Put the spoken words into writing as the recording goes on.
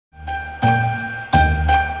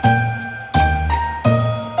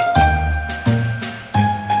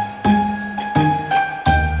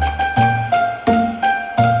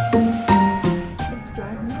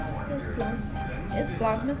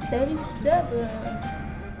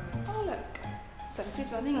Oh look,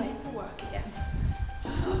 Sophie's running late for work again.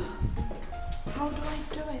 How do I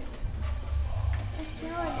do it? I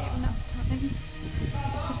swear I gave enough time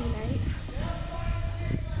to be late.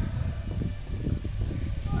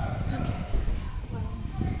 Okay, well,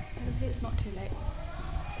 hopefully it's not too late.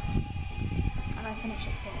 And I finish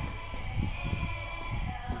at 6.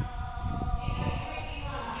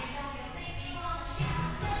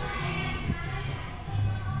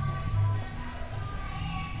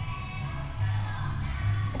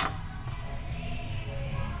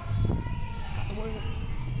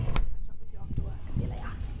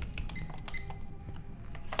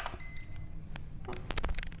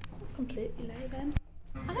 Completely late then.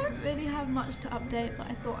 I don't really have much to update, but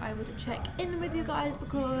I thought I would check in with you guys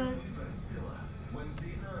because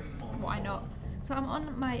why not? So I'm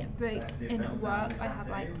on my break in work. I have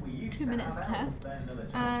like 2 minutes left,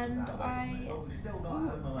 and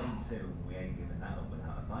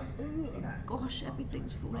gosh,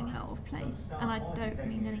 everything's falling out of place, and I don't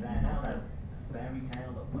mean anything naughty.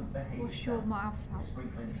 Wash your mouth out.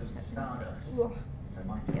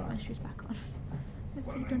 Get my shoes back on.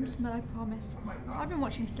 Hopefully you don't smell, I promise. So I've been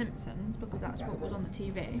watching Simpsons because that's what was on the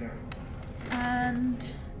TV.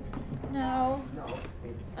 And now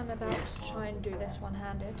I'm about to try and do this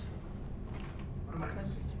one-handed.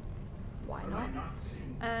 Because why not?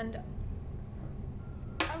 And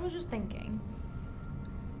I was just thinking.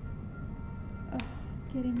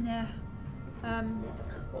 Getting there.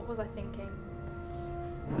 What was I thinking?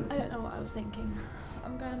 I don't know what I was thinking.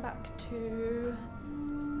 I'm going back to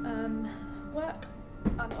work.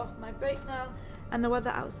 I'm off my break now, and the weather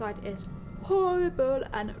outside is horrible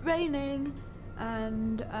and raining,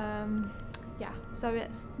 and yeah, so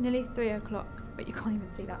it's nearly 3 o'clock, but you can't even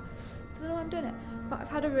see that, so I don't know why I'm doing it. But I've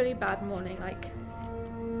had a really bad morning. Like,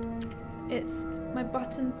 it's my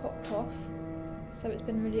button popped off, so it's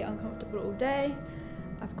been really uncomfortable all day.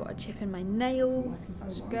 I've got a chip in my nail,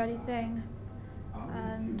 such a girly thing,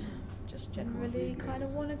 and just generally kind of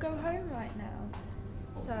want to go home right now.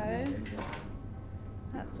 So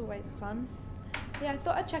that's always fun. Yeah, I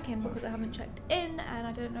thought I'd check in because I haven't checked in, and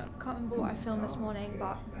I don't know, can't remember what I filmed this morning,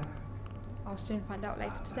 but I'll soon find out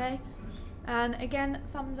later today. And again,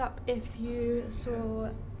 thumbs up if you saw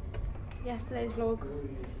yesterday's vlog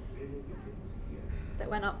that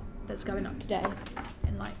went up, that's going up today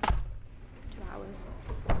in like 2 hours,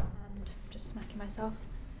 and just smacking myself.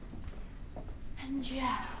 And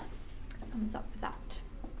yeah, thumbs up for that.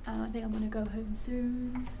 And I think I'm gonna go home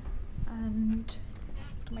soon. And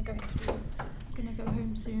what am I going to do? I'm gonna go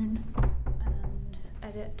home soon and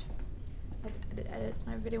edit. And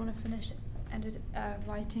I really want to finish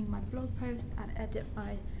writing my blog post and edit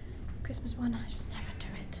my Christmas one. I just never do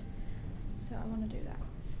it, so I want to do that.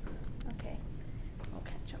 Okay, I'll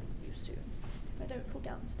catch up with you soon. If I don't fall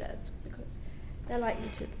downstairs, because they're likely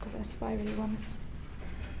to, because they're spirally ones.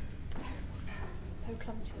 So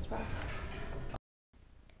clumsy as well.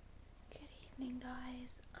 Good evening,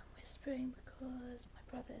 guys. I'm whispering because my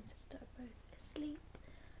brother and sister are both asleep.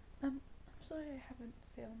 I'm sorry I haven't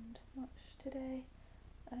filmed much today.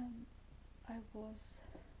 I was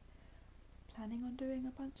planning on doing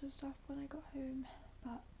a bunch of stuff when I got home,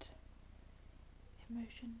 but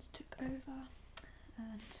emotions took over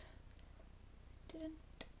and didn't.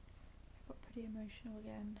 I got pretty emotional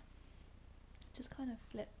again. Just kind of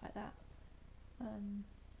flipped like that. And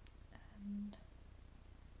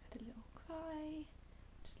had a little cry,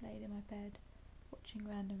 just laid in my bed watching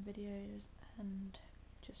random videos and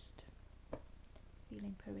just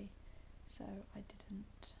feeling pooey, so I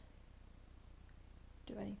didn't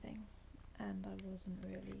do anything, and I wasn't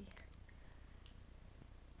really,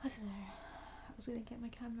 I don't know, I was going to get my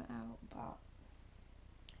camera out, but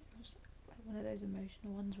it was like one of those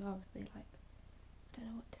emotional ones where I would be like, I don't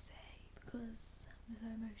know what to say because I'm so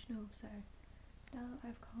emotional. So now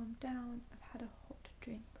I've calmed down, I've had a hot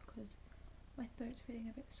drink because my throat's feeling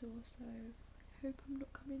a bit sore, so I hope I'm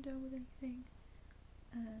not coming down with anything.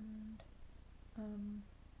 And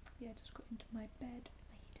yeah, just got into my bed with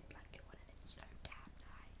my heated blanket on, and it's so damn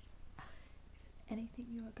nice. If there's anything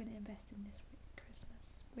you are going to invest in this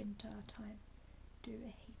Christmas, winter time, do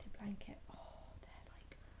a heated blanket. Oh, they're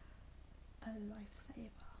like a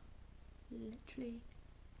lifesaver. Literally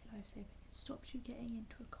a lifesaver. It stops you getting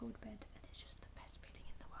into a cold bed, and it's just the best feeling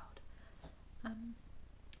in the world. So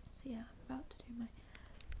yeah, I'm about to do my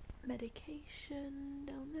medication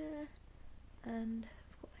down there, and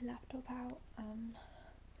I've got my laptop out.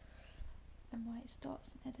 I might start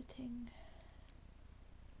some editing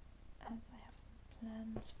as I have some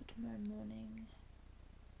plans for tomorrow morning,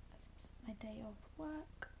 as it's my day off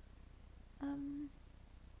work.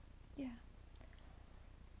 Yeah,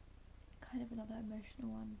 kind of another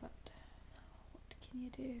emotional one, but what can you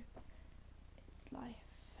do? It's life.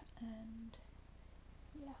 And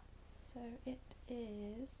yeah, so it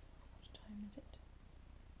is, what time is it?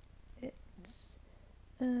 It's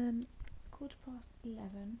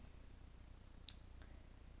 11:15,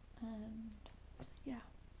 and yeah,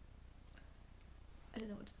 I don't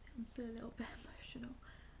know what to say, I'm still a little bit emotional.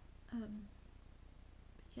 But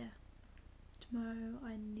yeah, tomorrow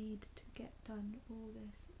I need to get done all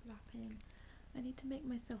this wrapping. I need to make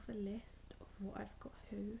myself a list of what I've got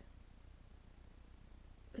who,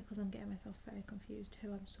 because I'm getting myself very confused,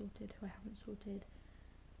 who I'm sorted, who I haven't sorted,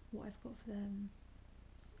 what I've got for them.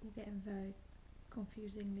 It's all getting very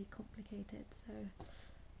confusingly complicated, so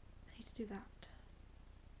I need to do that.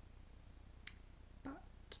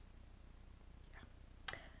 But yeah,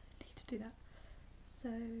 I need to do that. So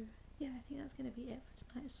yeah, I think that's going to be it for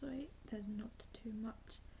tonight. Sorry, there's not too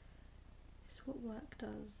much. It's what work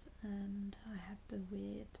does, and I had the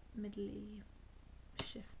weird middly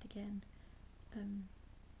shift again. So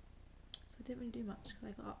I didn't really do much because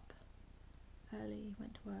I got up early,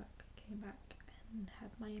 went to work, came back and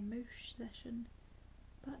had my emotion session.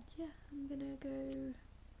 But yeah, I'm gonna go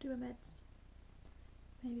do my meds,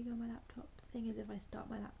 maybe go on my laptop. The thing is, if I start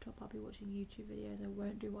my laptop I'll be watching YouTube videos, I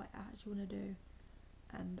won't do what I actually want to do,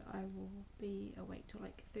 and I will be awake till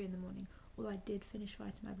like 3 in the morning. Although I did finish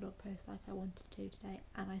writing my blog post like I wanted to today,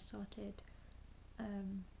 and I started a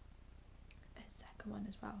second one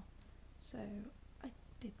as well, so I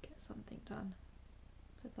did get something done,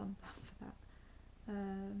 so thumbs up for that.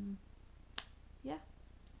 Yeah,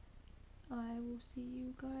 I will see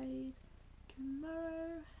you guys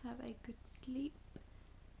tomorrow. Have a good sleep,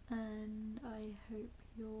 and I hope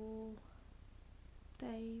your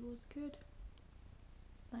day was good.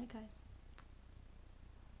 Night, guys.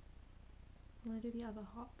 I'm gonna do the other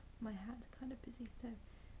half. My hand's kind of busy, so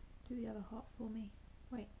do the other half for me.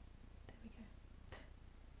 Wait, there we go.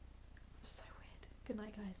 I'm so weird. Good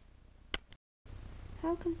night, guys.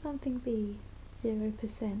 How can something be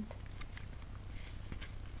 0%?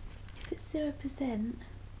 If it's 0%,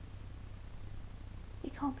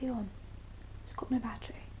 it can't be on. It's got no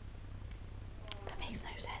battery. That makes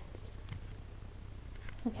no sense.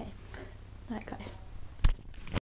 Okay, night, guys.